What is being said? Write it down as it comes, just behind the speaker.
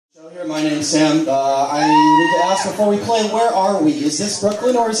My name's Sam. I need to ask before we play, where are we? Is this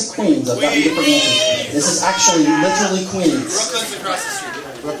Brooklyn or is it Queens? I've gotten different answers. This is actually literally Queens. Brooklyn's across the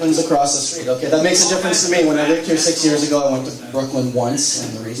street. Brooklyn's across the street. Okay, that makes a difference to me. When I lived here 6 years ago, I went to Brooklyn once,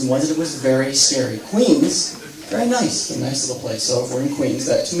 and the reason was that it was very scary. Queens, very nice. It's a nice little place. So if we're in Queens,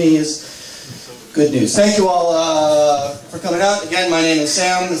 that to me is good news. Thank you all for coming out. Again, my name is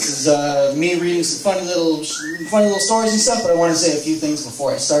Sam. This is me reading some funny little stories and stuff, but I want to say a few things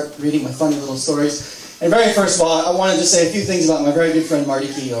before I start reading my funny little stories. And very first of all, I wanted to say a few things about my very good friend Marty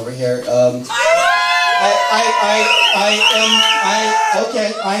Key over here. I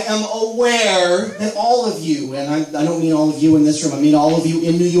am aware that all of you, and I don't mean all of you in this room, I mean all of you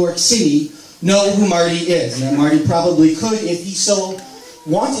in New York City, know who Marty is. And Marty probably could, if he so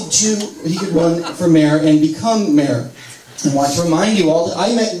wanted to, he could run for mayor and become mayor. I want to remind you all that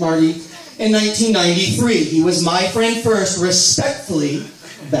I met Marty in 1993. He was my friend first. Respectfully,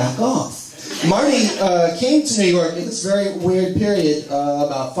 back off. Marty came to New York in this very weird period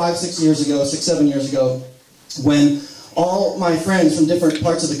about 6 years ago, 7 years ago, when all my friends from different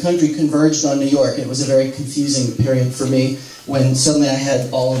parts of the country converged on New York. It was a very confusing period for me when suddenly I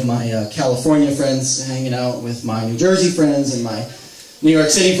had all of my California friends hanging out with my New Jersey friends and my New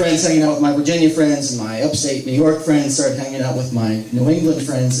York City friends hanging out with my Virginia friends, and my upstate New York friends started hanging out with my New England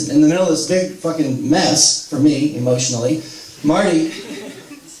friends. And in the middle of this big fucking mess, for me, emotionally, Marty,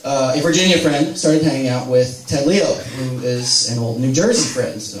 a Virginia friend, started hanging out with Ted Leo, who is an old New Jersey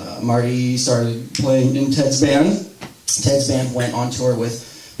friend. Marty started playing in Ted's band. Ted's band went on tour with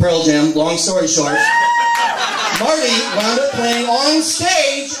Pearl Jam. Long story short, Marty wound up playing on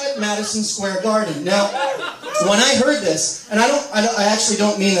stage at Madison Square Garden. Now, when I heard this, and I actually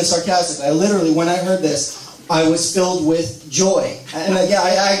don't mean this sarcastically, I literally, when I heard this, I was filled with joy. And again,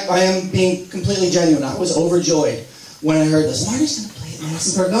 I am being completely genuine. I was overjoyed when I heard this. Marty's going to play at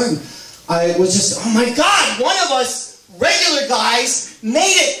Madison Square Garden. I was just, oh my God, one of us regular guys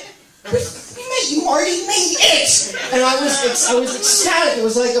made it. Marty made it! And I was ecstatic. It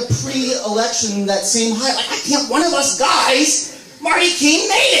was like a pre-election, that same high. Like, I can't, one of us guys, Marty King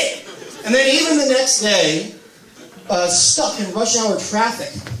made it! And then even the next day, stuck in rush hour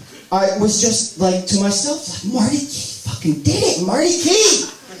traffic, I was just like to myself, like, Marty Key fucking did it, Marty Key!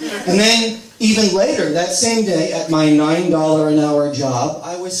 And then even later, that same day, at my $9 an hour job,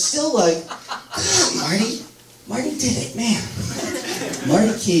 I was still like, God, Marty did it, man.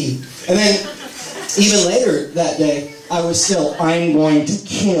 Marty Key. And then even later that day, I was still, I'm going to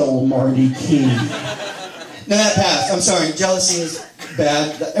kill Marty Key. Now that passed. I'm sorry, jealousy is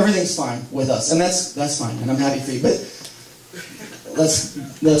bad. Everything's fine with us, and that's fine, and I'm happy for you. But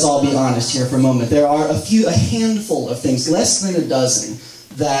let's all be honest here for a moment. There are a handful of things, less than a dozen,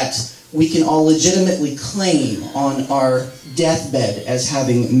 that we can all legitimately claim on our deathbed as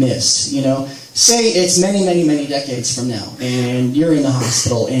having missed. You know, say it's many, many, many decades from now, and you're in the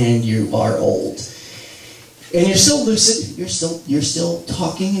hospital, and you are old, and you're still lucid. You're still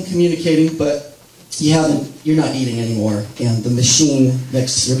talking and communicating, but you're not eating anymore, and the machine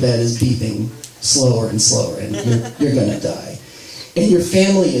next to your bed is beeping slower and slower, and you're gonna die. And your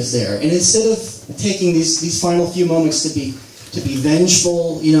family is there, and instead of taking these final few moments to be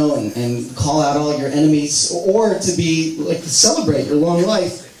vengeful, you know, and call out all your enemies, or to be like to celebrate your long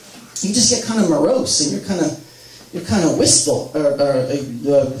life, you just get kind of morose, and you're kind of wistful, or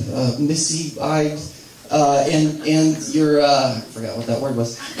misty-eyed, and you're I forgot what that word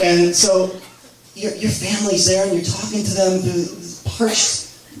was, and so. Your family's there, and you're talking to them through parched,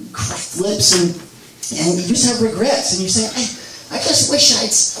 cracked lips, and you just have regrets, and you say, I just wish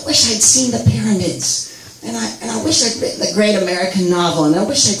I'd seen the pyramids, and I wish I'd written the great American novel, and I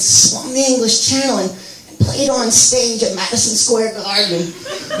wish I'd swung the English Channel and played on stage at Madison Square Garden.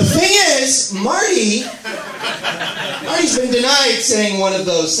 The thing is, Marty's been denied saying one of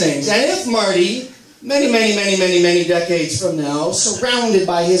those things, and if Marty, many, many, many, many, many decades from now, surrounded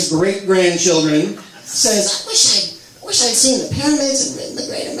by his great-grandchildren, says, I wish I'd seen the pyramids and written the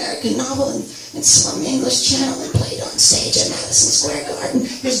great American novel and swung the English Channel and played on stage at Madison Square Garden.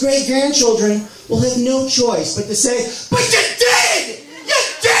 His great-grandchildren will have no choice but to say, but you did! You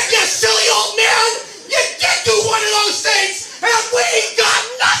did, you silly old man! You did do one of those things, and we got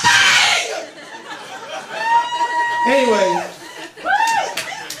nothing! Anyway,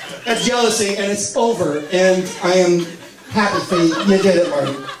 that's jealousy, and it's over, and I am happy for you. You did it,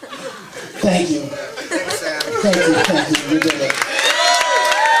 Marty. Thank you. Thank you, you did it.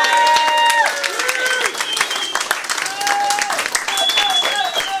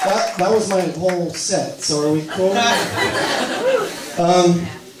 That was my whole set, so are we cool?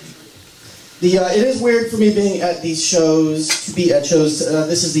 It is weird for me being at these shows, to be at shows.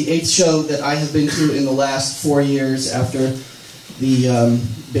 This is the 8th show that I have been to in the last 4 years after the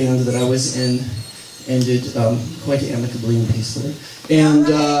band that I was in ended quite amicably and peacefully. And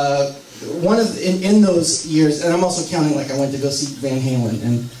in those years, and I'm also counting, like I went to go see Van Halen,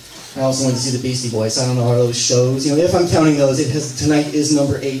 and I also went to see the Beastie Boys. I don't know, are those shows? You know, if I'm counting those, tonight is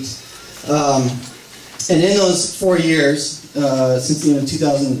number 8. And in those 4 years, since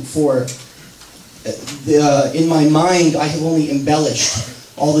 2004, in my mind, I have only embellished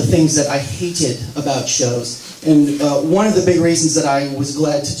all the things that I hated about shows. And one of the big reasons that I was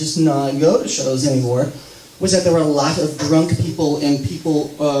glad to just not go to shows anymore was that there were a lot of drunk people and people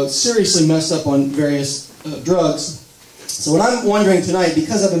seriously messed up on various drugs. So what I'm wondering tonight,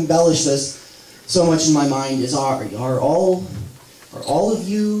 because I've embellished this so much in my mind, is are all of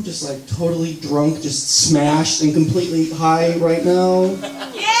you just like totally drunk, just smashed and completely high right now?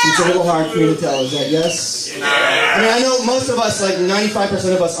 It's a little hard for me to tell. Is that yes? I mean, I know most of us, like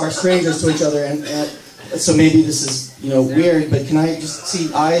 95% of us, are strangers to each other, and so maybe this is, weird, but can I just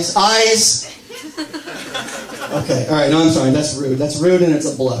see eyes? Eyes! Okay, all right, no, I'm sorry, that's rude. That's rude and it's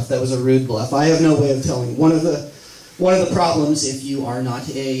a bluff. That was a rude bluff. I have no way of telling. One of the problems, if you are not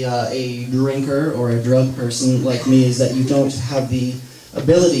a drinker or a drug person like me, is that you don't have the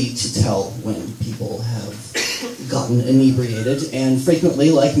ability to tell when people have gotten inebriated. And frequently,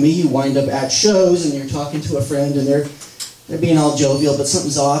 like me, you wind up at shows and you're talking to a friend and they're being all jovial, but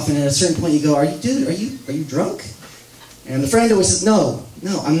something's off. And at a certain point, you go, "Are you drunk?" And the friend always says, "No,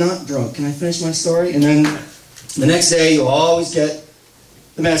 I'm not drunk. Can I finish my story?" And then the next day, you always get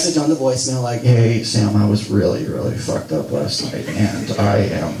the message on the voicemail like, "Hey, Sam, I was really, really fucked up last night, and I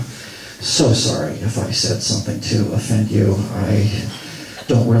am so sorry if I said something to offend you. I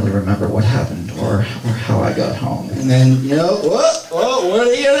don't really remember what happened or how I got home." And then, what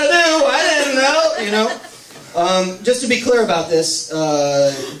are you going to do? I didn't know, Just to be clear about this,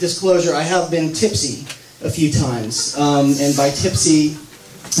 disclosure, I have been tipsy a few times. And by tipsy,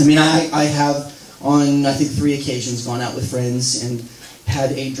 I mean I have on, I think, 3 occasions gone out with friends and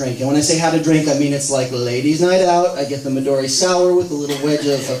had a drink. And when I say had a drink, I mean it's like ladies' night out. I get the Midori Sour with a little wedge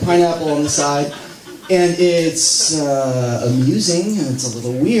of pineapple on the side. And it's amusing, and it's a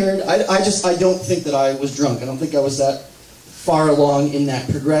little weird. I don't think that I was drunk. I don't think I was that far along in that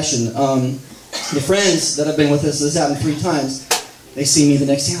progression. The friends that have been with us, this happened 3 times, they see me the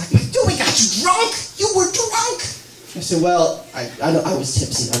next day like, "Dude, we got you drunk! You were drunk!" I said, "Well, I was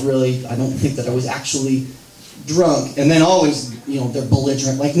tipsy. I don't think that I was actually drunk." And then always, they're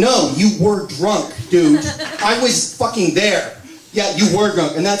belligerent, like, "No, you were drunk, dude. I was fucking there. Yeah, you were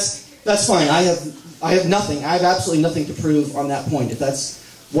drunk." And that's fine. I have nothing. I have absolutely nothing to prove on that point. If that's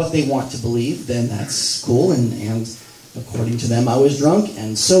what they want to believe, then that's cool. And according to them, I was drunk,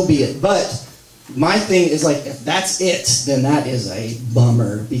 and so be it. But my thing is like, if that's it, then that is a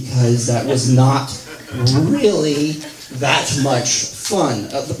bummer, because that was not really that much fun.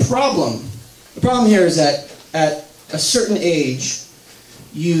 The problem here is that at a certain age,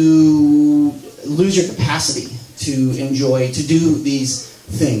 you lose your capacity to enjoy, to do these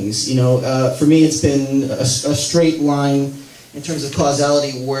things. For me, it's been a straight line in terms of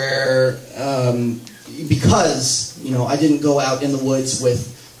causality where, because, I didn't go out in the woods with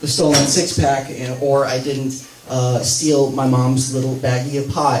the stolen 6-pack, or I didn't steal my mom's little baggie of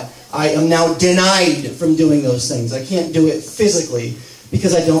pot, I am now denied from doing those things. I can't do it physically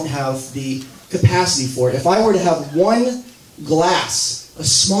because I don't have the capacity for it. If I were to have one glass, a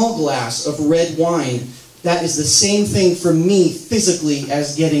small glass of red wine, that is the same thing for me physically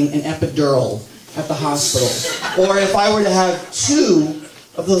as getting an epidural at the hospital. Or if I were to have 2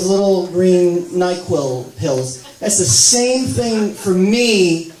 of those little green NyQuil pills, that's the same thing for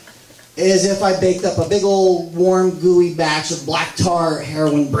me as if I baked up a big old warm gooey batch of black tar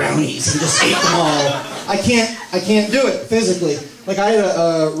heroin brownies and just ate them all. I can't do it physically. Like I had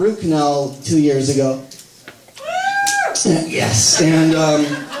a root canal 2 years ago. Yes, and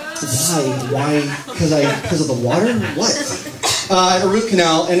why? Because of the water? What? I had a root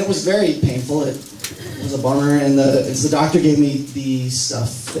canal, and it was very painful. It was a bummer, and the doctor gave me the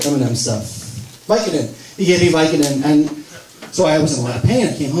stuff, the M&M stuff, Vicodin. He gave me Vicodin, and so I was in a lot of pain.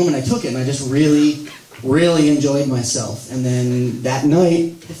 I came home and I took it, and I just really, really enjoyed myself. And then that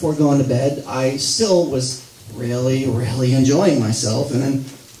night, before going to bed, I still was really, really enjoying myself. And then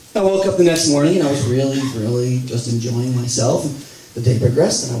I woke up the next morning, and I was really, really just enjoying myself. And the day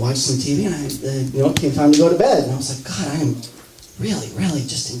progressed, and I watched some TV, and it came time to go to bed. And I was like, God, I am really, really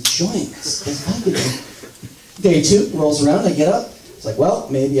just enjoying this Vicodin. Day 2 rolls around, I get up. It's like, well,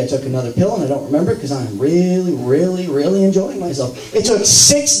 maybe I took another pill and I don't remember because I'm really, really, really enjoying myself. It took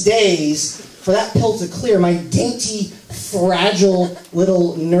 6 days for that pill to clear, my dainty, fragile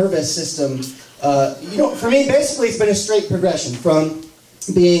little nervous system, for me, basically it's been a straight progression from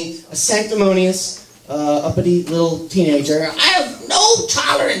being a sanctimonious, uppity little teenager. I have no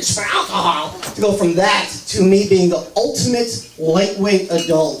tolerance for alcohol. To go from that to me being the ultimate lightweight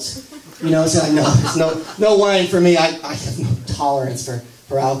adult. So no, there's no wine for me. I have no tolerance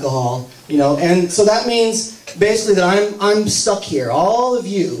for alcohol. And so that means basically that I'm stuck here. All of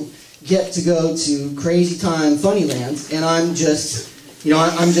you get to go to Crazy Time Funnyland, and I'm just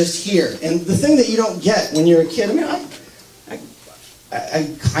here. And the thing that you don't get when you're a kid, I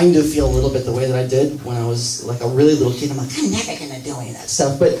kind of feel a little bit the way that I did when I was like a really little kid. I'm like, I'm never going to do any of that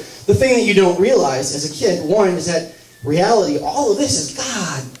stuff. But the thing that you don't realize as a kid, one, is that reality, all of this is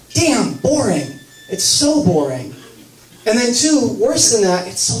goddamn boring. It's so boring. And then two, worse than that,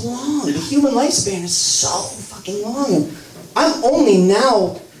 it's so long. The human lifespan is so fucking long. And I'm only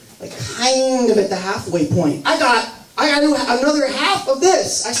now like kind of at the halfway point. I gotta do another half of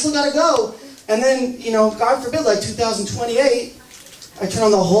this. I still gotta go. And then, God forbid, like 2028, I turn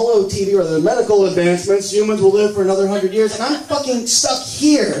on the holo TV or the medical advancements, humans will live for another 100 years, and I'm fucking stuck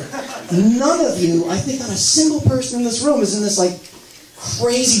here. None of you, I think not a single person in this room is in this like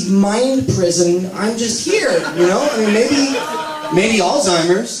crazy mind prison. I'm just here, maybe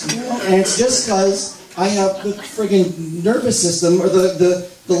Alzheimer's, and it's just because I have the friggin' nervous system or the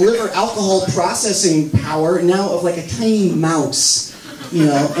liver alcohol processing power now of like a tiny mouse,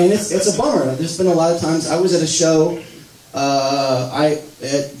 and it's a bummer. There's been a lot of times I was at a show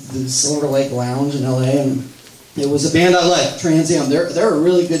at the Silver Lake Lounge in LA, and it was a band I like, Trans Am. They're a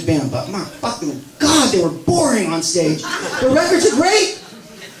really good band, but my fucking God, they were boring on stage. The records are great!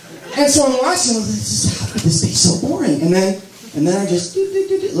 And so I'm watching, how could this be so boring? And then I just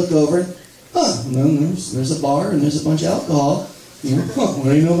look over, and then there's a bar and there's a bunch of alcohol. What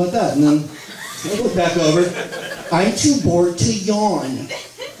do you know about that? And then I look back over, I'm too bored to yawn.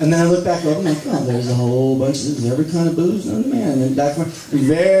 And then I look back over, I'm like, there's a whole bunch of every kind of booze known to man. And then back and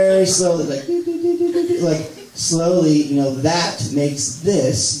very slowly, that makes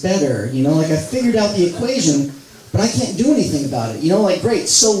this better. I figured out the equation, but I can't do anything about it. Great,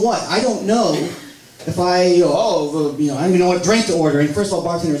 so what? I don't know if I don't know what drink to order. And first of all,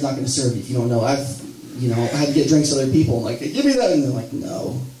 bartender's not going to serve you if you don't know. I had to get drinks to other people. Like, give me that. And they're like,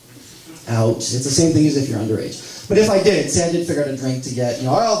 no. Ouch. It's the same thing as if you're underage. But if I did, say I did figure out a drink to get,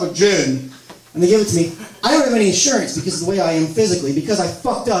 I'll have a gin, and they give it to me, I don't have any insurance because of the way I am physically, because I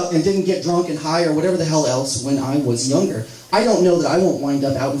fucked up and didn't get drunk and high or whatever the hell else when I was younger. I don't know that I won't wind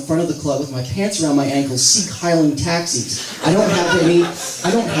up out in front of the club with my pants around my ankles, seek hailing taxis. I don't have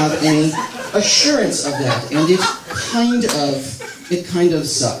any assurance of that, and it kind of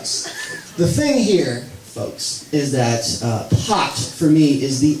sucks. The thing here, folks, is that pot, for me,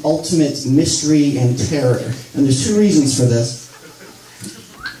 is the ultimate mystery and terror. And there's two reasons for this.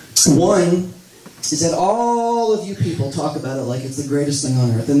 One is that all of you people talk about it like it's the greatest thing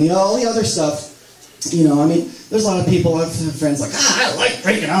on earth. And all the other stuff, there's a lot of people, I have friends like, I like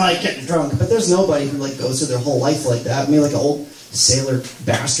drinking, I like getting drunk. But there's nobody who goes through their whole life like that. Like an old sailor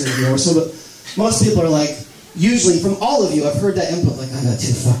bastard, So, but most people are like, usually, from all of you, I've heard that input, like, I got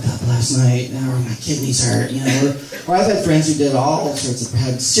too fucked up last night, now my kidneys hurt, Or I've had friends who did all sorts of,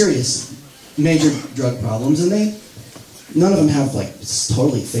 had serious, major drug problems, and none of them have,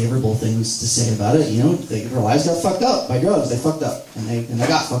 totally favorable things to say about it, Their lives got fucked up by drugs, they fucked up, and they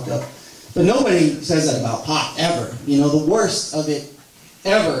got fucked up. But nobody says that about pot, ever. The worst of it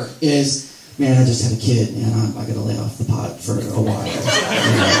ever is, man, I just had a kid, and I gotta lay off the pot for a while.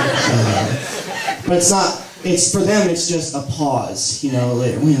 But it's not. It's for them. It's just a pause,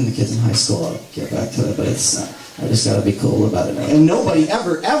 Later, when the kids in high school, I'll get back to it. But it's not. I just got to be cool about it. And nobody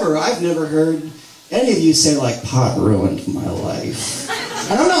ever, I've never heard any of you say pot ruined my life.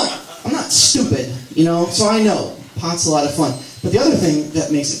 And I'm not stupid, So I know pot's a lot of fun. But the other thing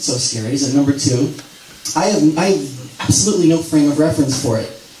that makes it so scary is that number two, I have absolutely no frame of reference for it.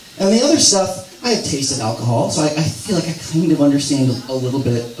 And the other stuff, I have tasted alcohol, so I feel like I kind of understand a little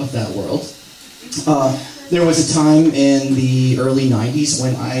bit of that world. There was a time in the early 90s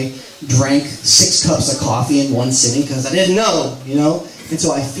when I drank 6 cups of coffee in one sitting because I didn't know, And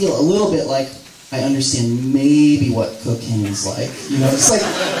so I feel a little bit like I understand maybe what cocaine is like, It's like,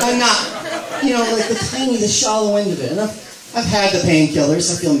 I'm not, the shallow end of it. And I've had the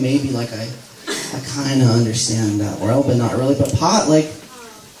painkillers. I feel maybe like I kind of understand that world, but not really. But pot,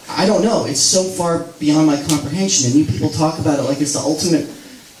 I don't know. It's so far beyond my comprehension. And you people talk about it like it's the ultimate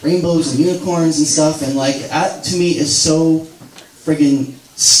rainbows and unicorns and stuff, and that to me is so friggin'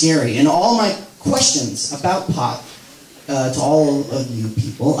 scary. And all my questions about pot, to all of you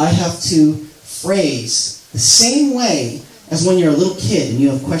people, I have to phrase the same way as when you're a little kid and you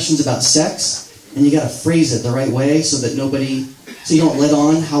have questions about sex, and you gotta phrase it the right way so that so you don't let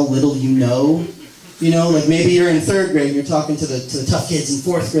on how little you know. You know, like maybe you're in 3rd grade and you're talking to the tough kids in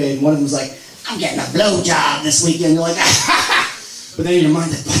 4th grade, and one of them's like, I'm getting a blowjob this weekend. You're like, but then in your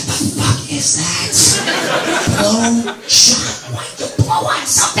mind, like, what the fuck is that? Blowjob? Why you blow on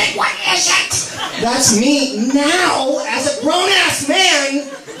something? What is it? That's me now as a grown-ass man.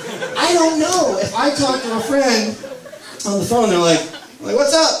 I don't know. If I talk to a friend on the phone, they're like,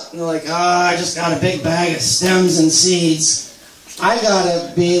 what's up? And they're like, I just got a big bag of stems and seeds. I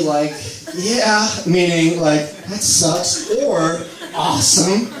gotta be like, yeah, meaning like, that sucks, or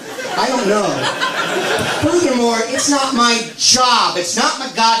awesome. I don't know. Furthermore, it's not my job. It's not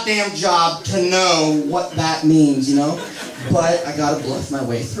my goddamn job to know what that means, you know? But I gotta bluff my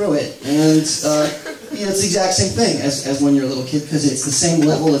way through it. And it's the exact same thing as when you're a little kid, because it's the same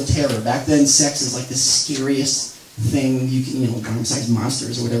level of terror. Back then, sex is like the scariest thing you can, besides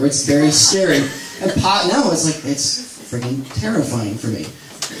monsters or whatever. It's very scary. And pot now is like, it's freaking terrifying for me.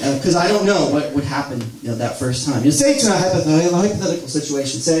 Because I don't know what would happen that first time. Say to a hypothetical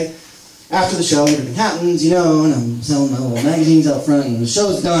situation, say, after the show, everything happens, and I'm selling my little magazines out front, and the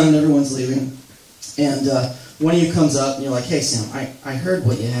show's done, and everyone's leaving. And one of you comes up, and you're like, hey, Sam, I heard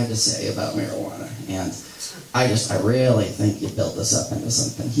what you had to say about marijuana, and I really think you built this up into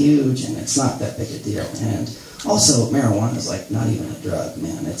something huge, and it's not that big a deal. And also, marijuana is like not even a drug,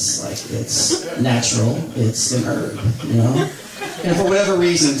 man. It's natural. It's an herb, And for whatever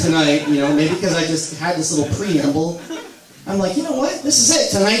reason tonight, maybe because I just had this little preamble, I'm like, you know what? This is it.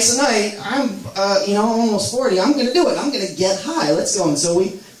 Tonight's the night. I'm almost 40. I'm going to do it. I'm going to get high. Let's go. And so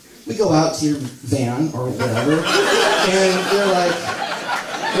we go out to your van or whatever, and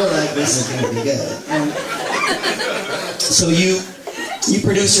we're like, this is going to be good. And so you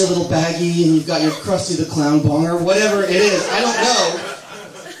produce your little baggie, and you've got your Krusty the Clown bong, or whatever it is. I don't know.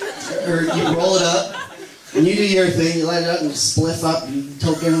 Or you roll it up, and you do your thing. You light it up, and you spliff up, you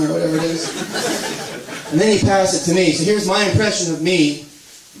token, or whatever it is. And then you pass it to me. So here's my impression of me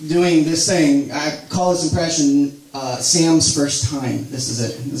doing this thing. I call this impression Sam's first time. This is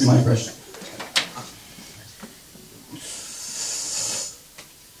it. This is my impression.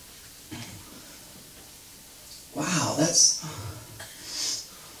 Wow, that's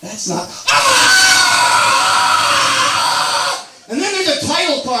not... And then there's a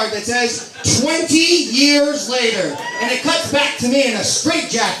title card that says 20 years later. And it cuts back to me in a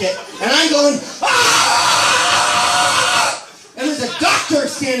straitjacket. And I'm going, and there's a doctor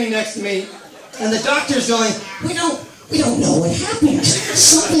standing next to me. And the doctor's going, we don't know what happened.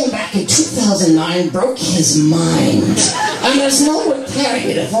 Something back in 2009 broke his mind. And there's no one carrying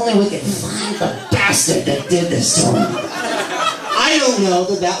it. If only we could find the bastard that did this to him. I don't know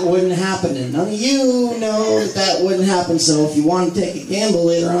that wouldn't happen, and none of you know that wouldn't happen, so if you want to take a gamble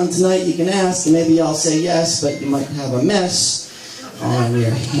later on tonight, you can ask, and maybe I'll say yes, but you might have a mess on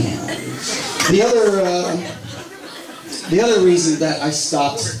your hands. The other reason that I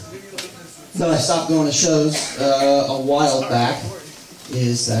stopped going to shows a while back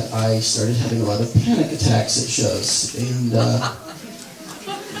is that I started having a lot of panic attacks at shows,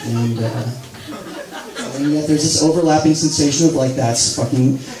 and yet there's this overlapping sensation of like, that's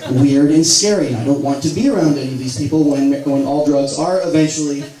fucking weird and scary, and I don't want to be around any of these people when all drugs are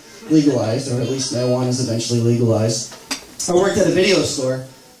eventually legalized, or at least marijuana is eventually legalized. I worked at a video store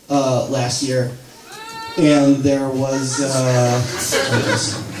last year, and there was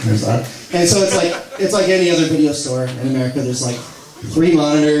and so it's like any other video store in America. There's like 3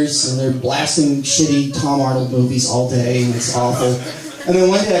 monitors, and they're blasting shitty Tom Arnold movies all day, and it's awful. And then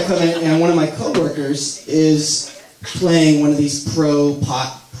one day I come in, and one of my coworkers is playing one of these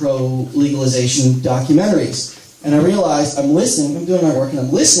pro-pot, pro-legalization documentaries. And I realized I'm doing my work, and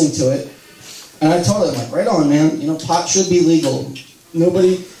I'm listening to it, and I told him, like, right on, man, pot should be legal.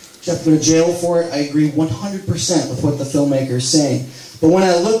 Nobody should have to go to jail for it. I agree 100% with what the filmmaker is saying. But when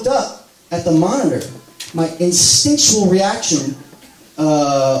I looked up at the monitor, my instinctual reaction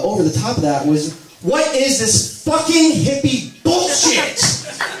over the top of that was, what is this fucking hippie bullshit?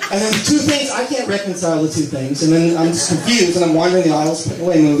 And then the two things, I can't reconcile the two things. And then I'm just confused, and I'm wandering the aisles, putting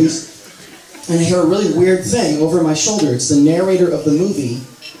away movies. And I hear a really weird thing over my shoulder. It's the narrator of the movie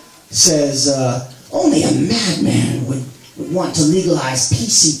says, only a madman would want to legalize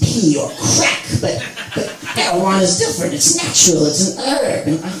PCP or crack, but marijuana is different. It's natural. It's an herb.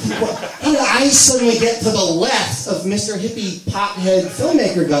 And I think, well, how did I suddenly get to the left of Mr. Hippie Pothead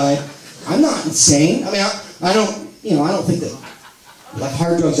filmmaker guy? I'm not insane. I mean, I don't think that like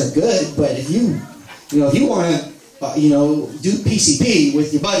hard drugs are good. But if you want to do PCP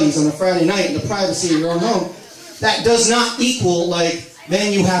with your buddies on a Friday night in the privacy of your own home, that does not equal, like,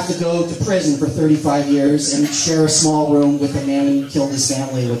 then you have to go to prison for 35 years and share a small room with a man who killed his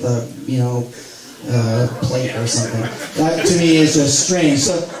family with a, plate or something. That, to me, is just strange.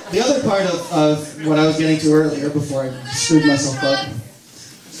 So, the other part of what I was getting to earlier, before I screwed myself up,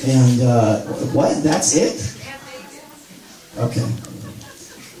 and, what? That's it? Okay.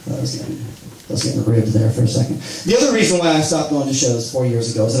 I was getting ribbed there for a second. The other reason why I stopped going to shows 4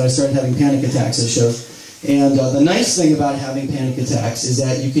 years ago is that I started having panic attacks at shows. And the nice thing about having panic attacks is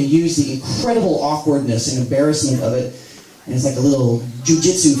that you can use the incredible awkwardness and embarrassment of it, and it's like a little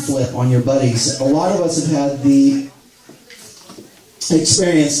jujitsu flip on your buddies. A lot of us have had the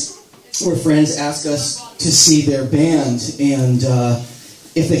experience where friends ask us to see their band, and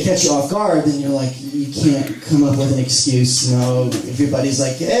if they catch you off guard, then you're like, you can't come up with an excuse. If your buddy's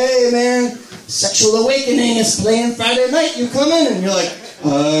like, hey man, Sexual Awakening is playing Friday night, you coming? And you're like,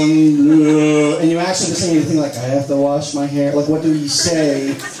 and you actually just say anything like, I have to wash my hair. Like, what do you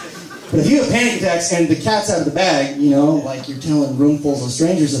say? But if you have panic attacks and the cat's out of the bag, like you're telling roomfuls of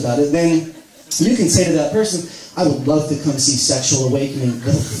strangers about it, then you can say to that person, I would love to come see Sexual Awakening.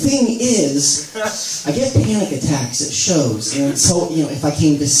 The thing is, I get panic attacks at shows, and so, if I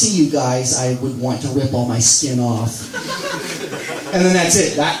came to see you guys, I would want to rip all my skin off. And then that's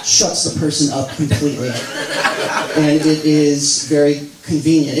it. That shuts the person up completely. And it is very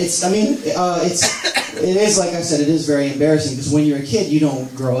convenient. It is, like I said, it is very embarrassing, because when you're a kid, you don't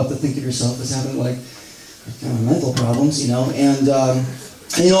grow up to think of yourself as having, like, kind of mental problems,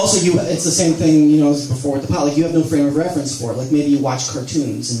 and also, it's the same thing, as before with the pot. Like, you have no frame of reference for it. Like, maybe you watch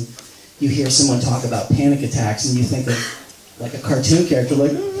cartoons, and you hear someone talk about panic attacks, and you think of, like, a cartoon character,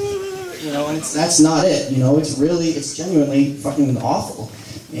 like, and that's not it, it's genuinely fucking awful.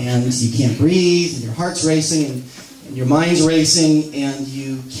 And you can't breathe, and your heart's racing, and your mind's racing, and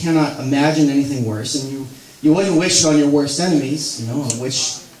you cannot imagine anything worse. And you wouldn't wish it on your worst enemies, I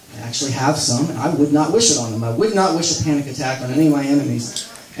wish I actually have some, and I would not wish it on them. I would not wish a panic attack on any of my enemies.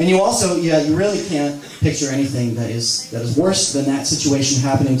 And you also, you really can't picture anything that is worse than that situation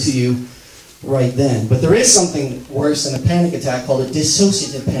happening to you right then. But there is something worse than a panic attack called a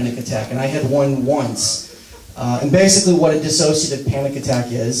dissociative panic attack, and I had one once. And basically what a dissociative panic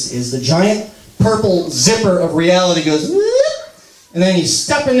attack is the giant purple zipper of reality goes, whoop, and then you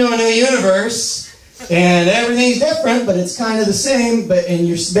step into a new universe, and everything's different, but it's kind of the same, and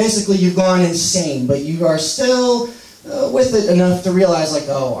you've gone insane, but you are still with it enough to realize, like,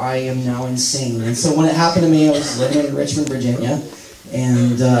 oh, I am now insane. And so when it happened to me, I was living in Richmond, Virginia,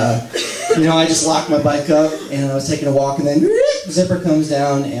 and, I just locked my bike up, and I was taking a walk, and then the zipper comes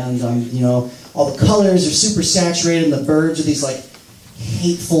down, and, all the colors are super saturated, and the birds are these, like,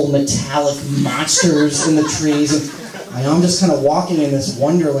 hateful, metallic monsters in the trees, and I'm just kind of walking in this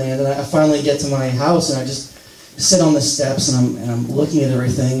wonderland, and I finally get to my house, and I just sit on the steps, and I'm looking at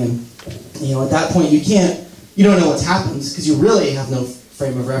everything, and, at that point, you don't know what's happened, because you really have no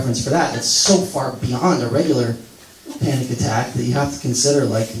frame of reference for that. It's so far beyond a regular panic attack that you have to consider,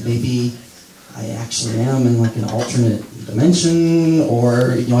 like, maybe I actually am in, like, an alternate dimension,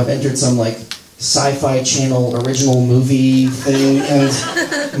 or, I've entered some, like, sci-fi channel original movie thing,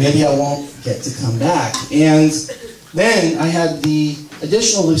 and maybe I won't get to come back. And then I had the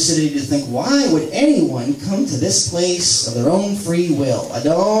additional lucidity to think, why would anyone come to this place of their own free will? I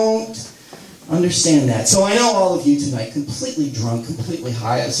don't understand that. So I know all of you tonight, completely drunk, completely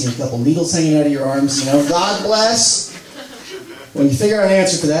high. I've seen a couple needles hanging out of your arms, God bless. When you figure out an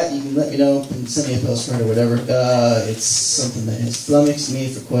answer for that, you can let me know and send me a postcard or whatever. It's something that has flummoxed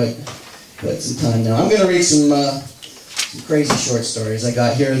me for quite some time now. I'm going to read some crazy short stories I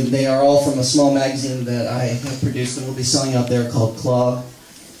got here. They are all from a small magazine that I have produced and will be selling out there called Claw.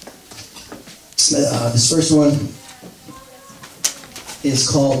 This first one is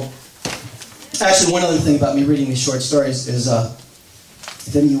called... Actually, one other thing about me reading these short stories is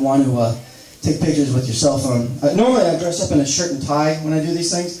if any of you want to take pictures with your cell phone. Normally I dress up in a shirt and tie when I do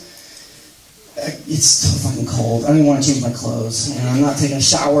these things. It's so fucking cold. I don't even want to change my clothes. And I'm not taking a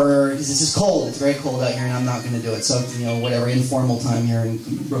shower because it's just cold. It's very cold out here, and I'm not going to do it. So, whatever, informal time here in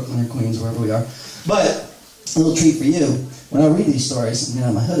Brooklyn or Queens, wherever we are. But, a little treat for you. When I read these stories, I'm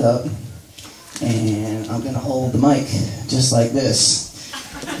going to have my hood up, and I'm going to hold the mic just like this.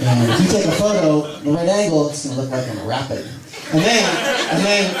 And if you take a photo, the right angle, it's going to look like I'm rapping. And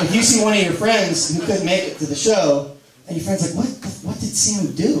then, if you see one of your friends who couldn't make it to the show, and your friend's like, what did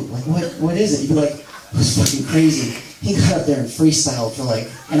Sam do? Like, what is it? You'd be like, it was fucking crazy. He got up there and freestyled for like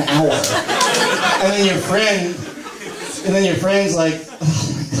an hour. And then your friend's like,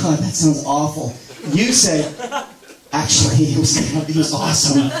 oh my God, that sounds awful. You say, Actually, he was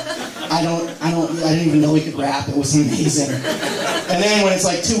awesome. I didn't even know he could rap. It was amazing. And then when it's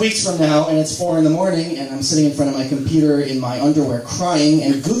like 2 weeks from now and it's 4 in the morning and I'm sitting in front of my computer in my underwear crying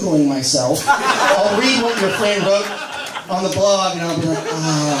and Googling myself, I'll read what your friend wrote on the blog and I'll be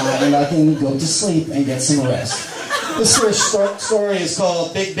like, and I can go to sleep and get some rest. This first story is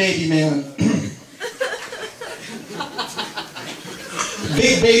called Big Baby Man.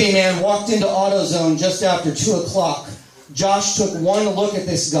 Big Baby Man walked into AutoZone just after 2 o'clock. Josh took one look at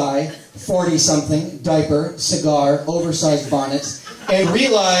this guy, 40-something, diaper, cigar, oversized bonnet, and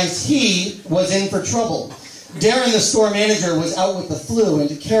realized he was in for trouble. Darren, the store manager, was out with the flu,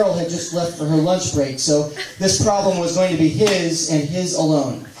 and Carol had just left for her lunch break, so this problem was going to be his and his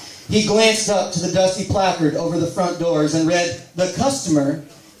alone. He glanced up to the dusty placard over the front doors and read, "The customer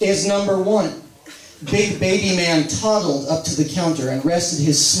is number 1. Big Baby Man toddled up to the counter and rested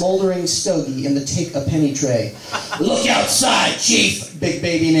his smoldering stogie in the take-a-penny tray. "Look outside, Chief," Big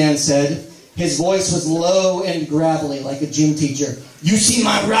Baby Man said. His voice was low and gravelly like a gym teacher. "You see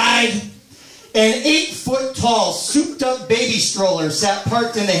my ride?" An 8-foot-tall, souped-up baby stroller sat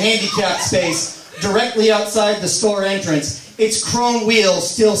parked in the handicapped space directly outside the store entrance, its chrome wheels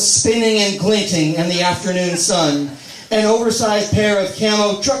still spinning and glinting in the afternoon sun. An oversized pair of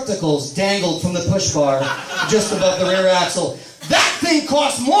camo truckticles dangled from the push bar just above the rear axle. "That thing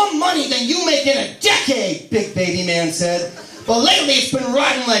costs more money than you make in a decade," Big Baby Man said. "But lately it's been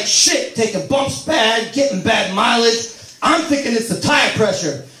riding like shit, taking bumps bad, getting bad mileage. I'm thinking it's the tire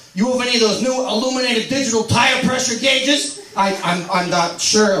pressure. You have any of those new illuminated digital tire pressure gauges?" I'm not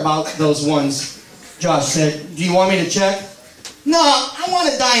sure about those ones, Josh said. "Do you want me to check?" "No, I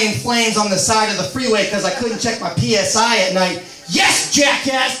want to die in flames on the side of the freeway because I couldn't check my PSI at night." "Yes,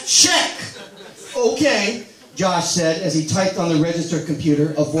 jackass, check!" "Okay," Josh said as he typed on the register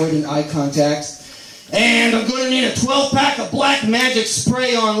computer, avoiding eye contact. "And I'm going to need a 12-pack of Black Magic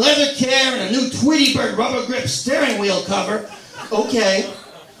spray-on leather care and a new Tweety Bird rubber grip steering wheel cover." "Okay."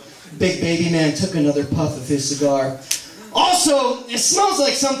 Big Baby Man took another puff of his cigar. "Also, it smells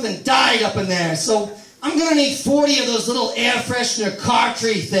like something died up in there, so I'm going to need 40 of those little air freshener car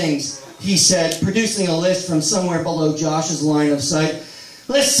tree things," he said, producing a list from somewhere below Josh's line of sight.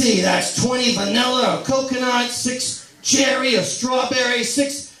 "Let's see, that's 20 vanilla or coconut, 6 cherry or strawberry,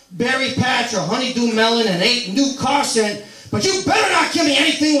 6 berry patch or honeydew melon, and 8 new car scent. But you better not give me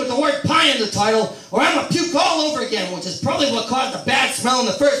anything with the word pie in the title, or I'm going to puke all over again, which is probably what caused the bad smell in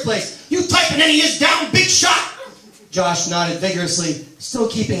the first place. You typing any of this down, big shot?" Josh nodded vigorously, still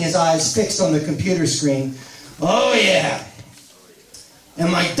keeping his eyes fixed on the computer screen. "Oh, yeah.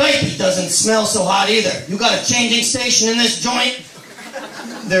 And my diaper doesn't smell so hot either. You got a changing station in this joint?"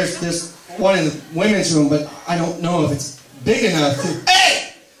 There's one in the women's room, but I don't know if it's big enough to..."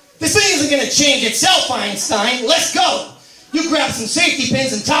 "Hey! This thing isn't going to change itself, Einstein. Let's go. You grab some safety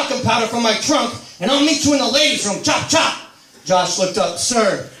pins and talcum powder from my trunk, and I'll meet you in the ladies' room. Chop, chop." Josh looked up.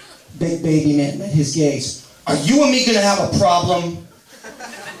 "Sir," Big Baby Man met his gaze. "Are you and me going to have a problem?"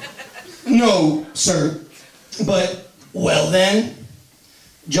 "No, sir. But, well then?"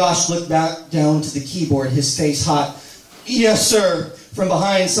 Josh looked back down to the keyboard, his face hot. "Yes, sir." From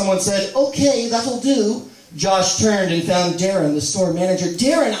behind, someone said, "Okay, that'll do." Josh turned and found Darren, the store manager.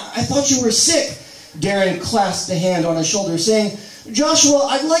 "Darren, I thought you were sick." Darren clasped a hand on his shoulder, saying, "Joshua,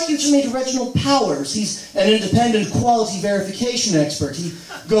 I'd like you to meet Reginald Powers. He's an independent quality verification expert. He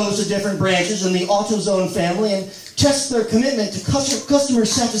goes to different branches in the AutoZone family and tests their commitment to customer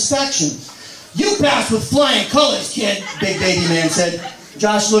satisfaction." "You passed with flying colors, kid," Big Baby Man said.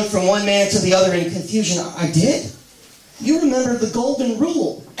 Josh looked from one man to the other in confusion. "I did? You remember the golden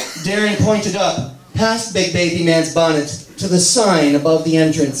rule." Darren pointed up, past Big Baby Man's bonnet, to the sign above the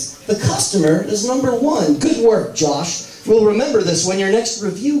entrance. "The customer is number 1. Good work, Josh. We'll remember this when your next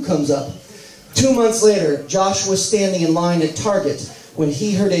review comes up." 2 months later, Josh was standing in line at Target when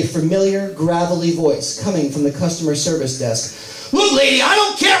he heard a familiar, gravelly voice coming from the customer service desk. "Look, lady, I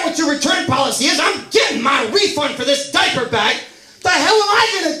don't care what your return policy is. I'm getting my refund for this diaper bag. The hell am I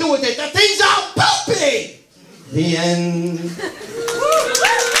going to do with it? The thing's all poopy!" The end.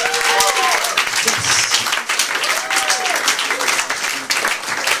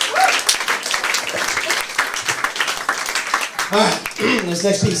 Alright, this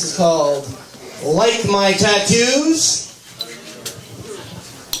next piece is called "Like My Tattoos."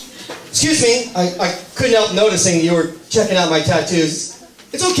 Excuse me, I couldn't help noticing you were checking out my tattoos.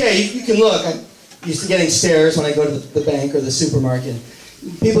 It's okay, you can look. I'm used to getting stares when I go to the bank or the supermarket.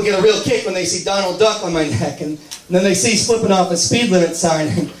 People get a real kick when they see Donald Duck on my neck, and then they see flipping off a speed limit sign,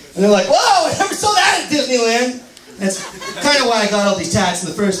 and they're like, "Whoa, I never saw that at Disneyland." That's kind of why I got all these tats in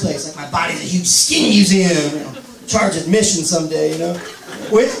the first place. Like, my body's a huge skin museum. You know. charge admission someday, you know?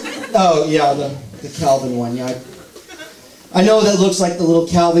 Oh, yeah, the Calvin one, yeah. I know that looks like the little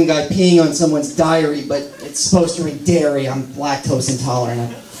Calvin guy peeing on someone's diary, but it's supposed to read dairy. I'm lactose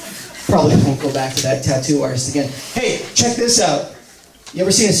intolerant. I probably won't go back to that tattoo artist again. Hey, check this out. You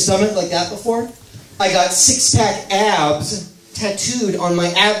ever seen a stomach like that before? I got six-pack abs tattooed on my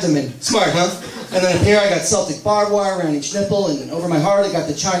abdomen. Smart, huh? And then up here I got Celtic barbed wire around each nipple, and over my heart I got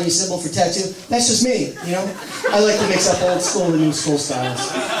the Chinese symbol for tattoo. That's just me, you know? I like to mix up old school and new school styles.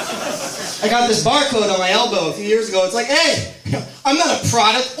 I got this barcode on my elbow a few years ago. It's like, hey, I'm not a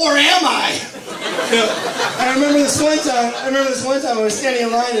product, or am I? You know, I remember this one time I was standing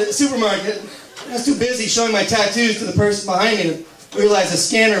in line at the supermarket. I was too busy showing my tattoos to the person behind me to realize the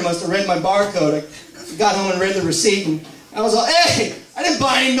scanner must have read my barcode. I got home and read the receipt, and I was like, hey, I didn't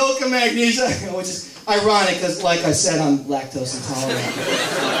buy any milk and magnesia, which is ironic because, like I said, I'm lactose intolerant.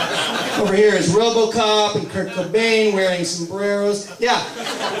 Over here is RoboCop and Kurt Cobain wearing sombreros. Yeah,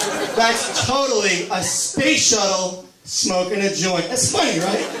 that's totally a space shuttle smoking a joint. That's funny,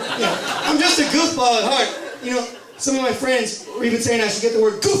 right? Yeah, I'm just a goofball at heart. You know, some of my friends were even saying I should get the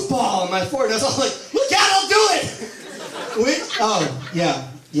word goofball on my forehead. I was all like, look out, I'll do it! Oh,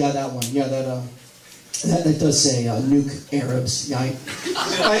 yeah, that one. Yeah, that does say nuke Arabs. Yeah,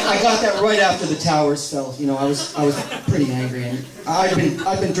 I got that right after the towers fell. You know, I was pretty angry, and I've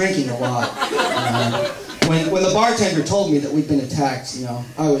been drinking a lot. When the bartender told me that we'd been attacked, you know,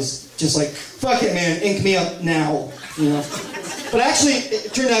 I was just like, fuck it, man, ink me up now. You know, but actually,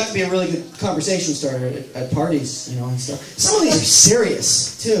 it turned out to be a really good conversation starter at parties. You know, and stuff. Some of these are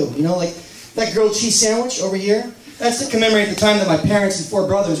serious too. You know, like that grilled cheese sandwich over here. That's to commemorate the time that my parents and 4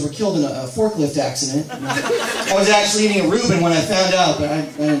 brothers were killed in a forklift accident. I was actually eating a Reuben when I found out, but I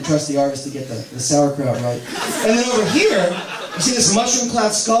didn't trust the artist to get the sauerkraut right. And then over here, you see this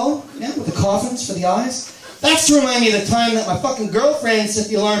mushroom-clad skull? Yeah, with the coffins for the eyes? That's to remind me of the time that my fucking girlfriend set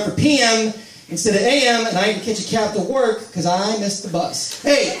the alarm for PM instead of AM, and I had to catch a cab to work because I missed the bus.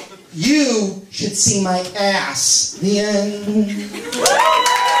 Hey, you should see my ass. The end.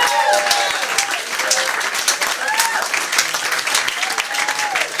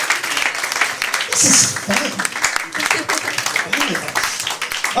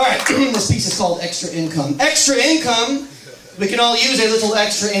 Alright, this piece is called Extra Income. Extra income! We can all use a little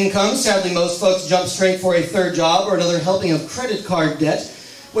extra income. Sadly, most folks jump straight for a third job or another helping of credit card debt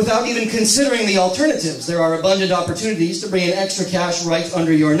without even considering the alternatives. There are abundant opportunities to bring in extra cash right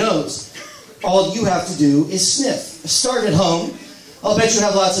under your nose. All you have to do is sniff. Start at home. I'll bet you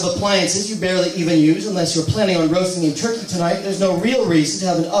have lots of appliances you barely even use unless you're planning on roasting a turkey tonight. There's no real reason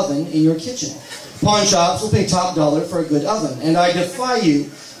to have an oven in your kitchen. Pawn shops will pay top dollar for a good oven, and I defy you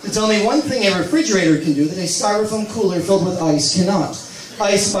to tell me one thing a refrigerator can do that a styrofoam cooler filled with ice cannot.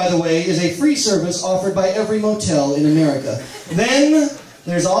 Ice, by the way, is a free service offered by every motel in America. Then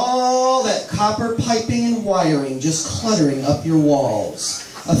there's all that copper piping and wiring just cluttering up your walls.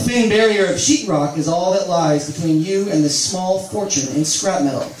 A thin barrier of sheetrock is all that lies between you and this small fortune in scrap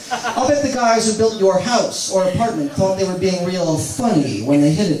metal. I'll bet the guys who built your house or apartment thought they were being real funny when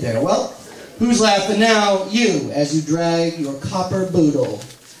they hid it there. Well, who's laughing now? You, as you drag your copper boodle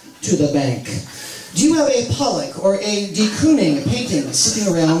to the bank. Do you have a Pollock or a de Kooning painting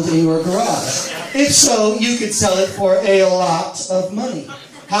sitting around in your garage? If so, you could sell it for a lot of money.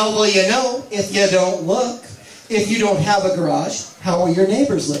 How will you know if you don't look? If you don't have a garage, how are your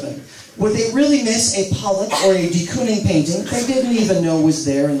neighbors living? Would they really miss a Pollock or a de Kooning painting they didn't even know was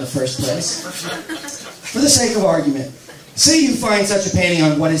there in the first place? For the sake of argument, say you find such a painting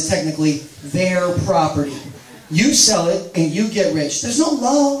on what is technically their property. You sell it and you get rich. There's no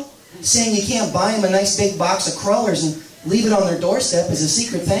law saying you can't buy them a nice big box of crawlers and leave it on their doorstep as a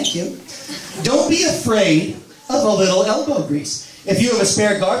secret thank you. Don't be afraid of a little elbow grease. If you have a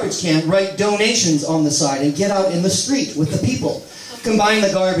spare garbage can, write donations on the side and get out in the street with the people. Combine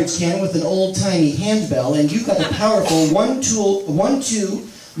the garbage can with an old-timey handbell and you've got a powerful one-two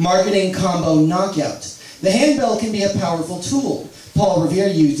marketing combo knockout. The handbell can be a powerful tool. Paul Revere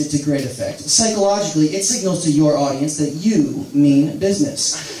used it to great effect. Psychologically, it signals to your audience that you mean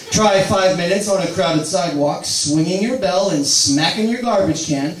business. Try 5 minutes on a crowded sidewalk, swinging your bell and smacking your garbage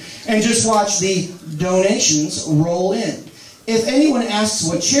can, and just watch the donations roll in. If anyone asks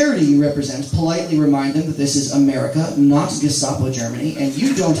what charity you represent, politely remind them that this is America, not Gestapo Germany, and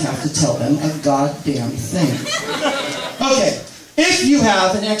you don't have to tell them a goddamn thing. Okay, if you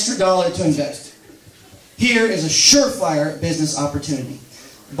have an extra $1 to invest, here is a surefire business opportunity.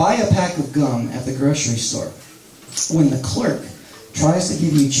 Buy a pack of gum at the grocery store. When the clerk tries to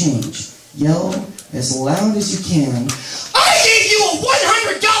give you change, yell as loud as you can, "I gave you a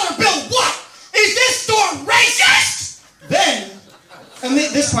 $100 bill! What? Is this store racist?"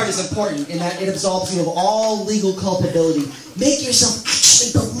 this part is important in that it absolves you of all legal culpability. Make yourself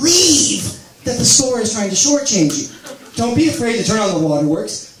actually believe that the store is trying to shortchange you. Don't be afraid to turn on the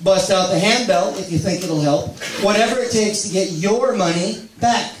waterworks. Bust out the handbell if you think it'll help. Whatever it takes to get your money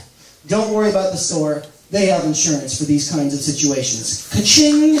back. Don't worry about the store. They have insurance for these kinds of situations.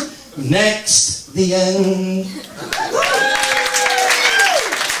 Ka-ching! Next. The end.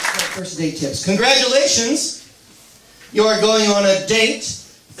 First date tips. Congratulations! You are going on a date.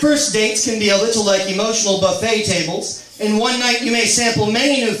 First dates can be a little like emotional buffet tables. In one night you may sample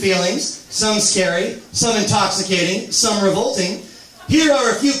many new feelings, some scary, some intoxicating, some revolting. Here are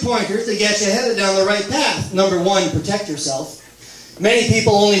a few pointers to get you headed down the right path. Number 1, protect yourself. Many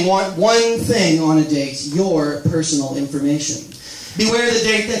people only want one thing on a date, your personal information. Beware the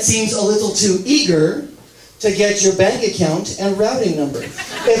date that seems a little too eager to get your bank account and routing number.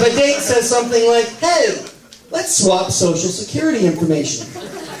 If a date says something like, hey, let's swap social security information,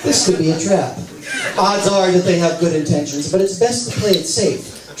 this could be a trap. Odds are that they have good intentions, but it's best to play it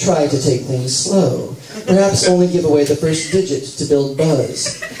safe. Try to take things slow. Perhaps only give away the first digit to build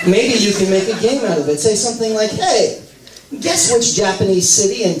buzz. Maybe you can make a game out of it. Say something like, hey, guess which Japanese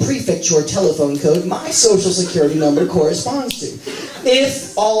city and prefecture telephone code my social security number corresponds to.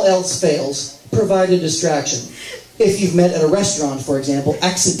 If all else fails, provide a distraction. If you've met at a restaurant, for example,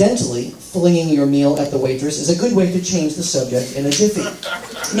 accidentally flinging your meal at the waitress is a good way to change the subject in a jiffy.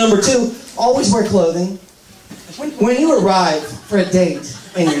 Number 2, always wear clothing. When you arrive for a date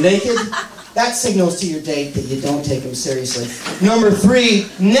and you're naked, that signals to your date that you don't take him seriously. Number 3,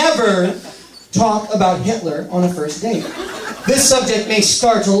 never talk about Hitler on a first date. This subject may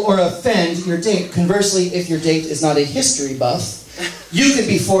startle or offend your date. Conversely, if your date is not a history buff, you could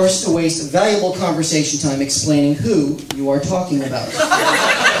be forced to waste valuable conversation time explaining who you are talking about.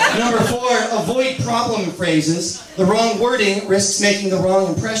 Number 4, avoid problem phrases. The wrong wording risks making the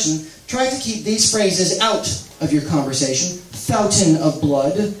wrong impression. Try to keep these phrases out of your conversation. Fountain of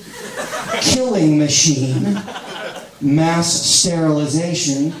blood, killing machine, mass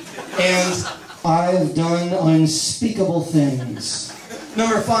sterilization, and I've done unspeakable things.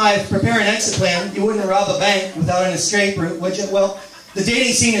 Number 5, prepare an exit plan. You wouldn't rob a bank without an escape route, would you? Well, the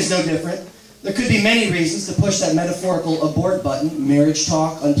dating scene is no different. There could be many reasons to push that metaphorical abort button. Marriage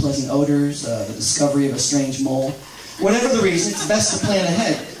talk, unpleasant odors, the discovery of a strange mole. Whatever the reason, it's best to plan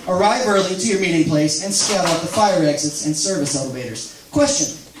ahead. Arrive early to your meeting place and scout out the fire exits and service elevators.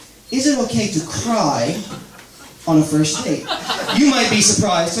 Question, is it okay to cry on a first date? You might be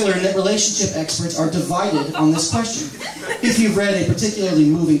surprised to learn that relationship experts are divided on this question. If you've read a particularly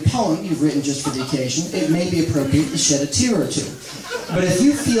moving poem you've written just for the occasion, it may be appropriate to shed a tear or two. But if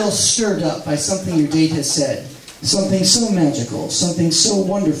you feel stirred up by something your date has said, something so magical, something so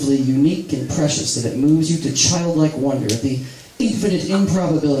wonderfully unique and precious that it moves you to childlike wonder at the infinite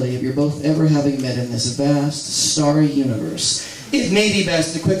improbability of your both ever having met in this vast, starry universe, it may be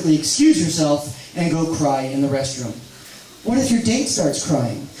best to quickly excuse yourself and go cry in the restroom. What if your date starts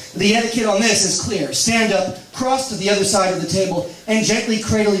crying? The etiquette on this is clear. Stand up, cross to the other side of the table, and gently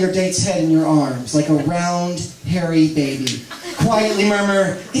cradle your date's head in your arms, like a round, hairy baby. Quietly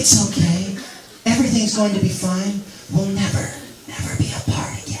murmur, it's okay. Everything's going to be fine. We'll never be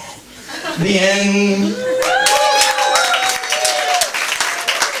apart again. The end.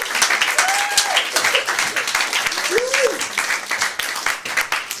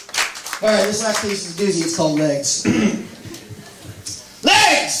 Alright, this last piece is a doozy. It's called Legs.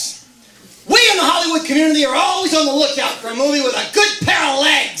 Legs! We in the Hollywood community are always on the lookout for a movie with a good pair of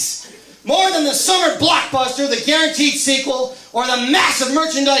legs. More than the summer blockbuster, the guaranteed sequel, or the massive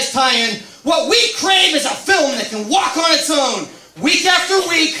merchandise tie-in, what we crave is a film that can walk on its own, week after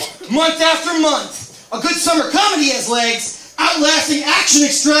week, month after month. A good summer comedy has legs, outlasting action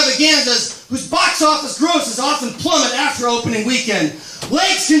extravaganzas whose box office grosses often plummet after opening weekend.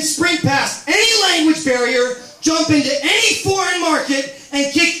 Legs can sprint past any language barrier, jump into any foreign market,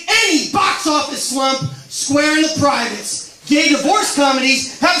 and kick any box office slump square in the privates. Gay divorce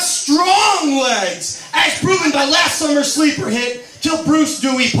comedies have strong legs, as proven by last summer's sleeper hit, Till Bruce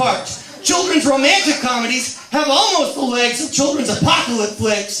Dewey Part. Children's romantic comedies have almost the legs of children's apocalypse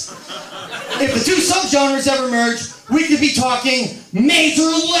flicks. If the two subgenres ever merge, we could be talking major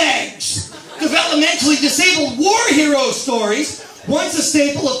legs. Developmentally disabled war hero stories, once a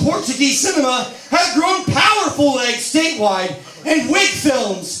staple of Portuguese cinema, have grown powerful legs statewide. And wig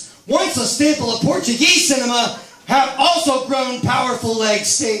films, once a staple of Portuguese cinema, have also grown powerful legs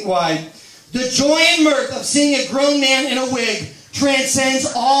statewide. The joy and mirth of seeing a grown man in a wig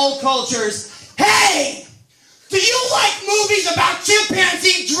transcends all cultures. Hey! Do you like movies about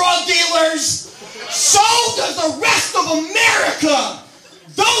chimpanzee drug dealers? So does the rest of America!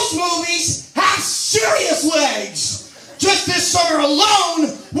 those movies have serious legs. Just this summer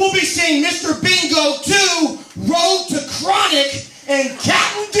alone, we'll be seeing Mr. Bingo 2, Road to Chronic, and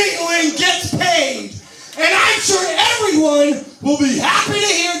Captain Dingling Gets Paid. And I'm sure everyone will be happy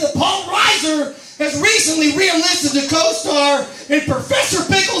to hear that Paul Reiser has recently re-enlisted to co-star in Professor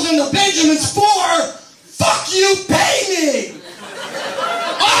Pickles and the Benjamins 4, Fuck You, Pay Me!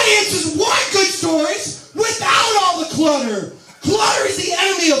 Audiences want good stories without all the clutter. Clutter is the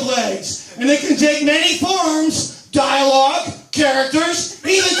enemy of legs, and it can take many forms: dialogue, characters,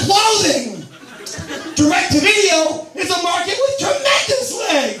 even clothing. Direct-to-video is a market with tremendous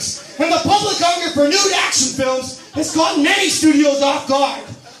legs, and the public hunger for nude action films has caught many studios off guard.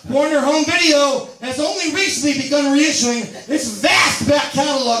 Warner Home Video has only recently begun reissuing its vast back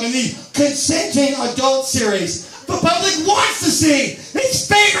catalog in the consenting adult series. The public wants to see its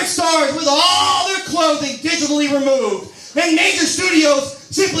favorite stars with all their clothing digitally removed, and major studios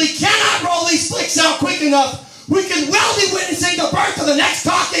simply cannot roll these flicks out quick enough. We could well be witnessing the birth of the next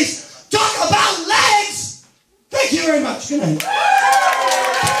talk about legs. Thank you very much. Good night.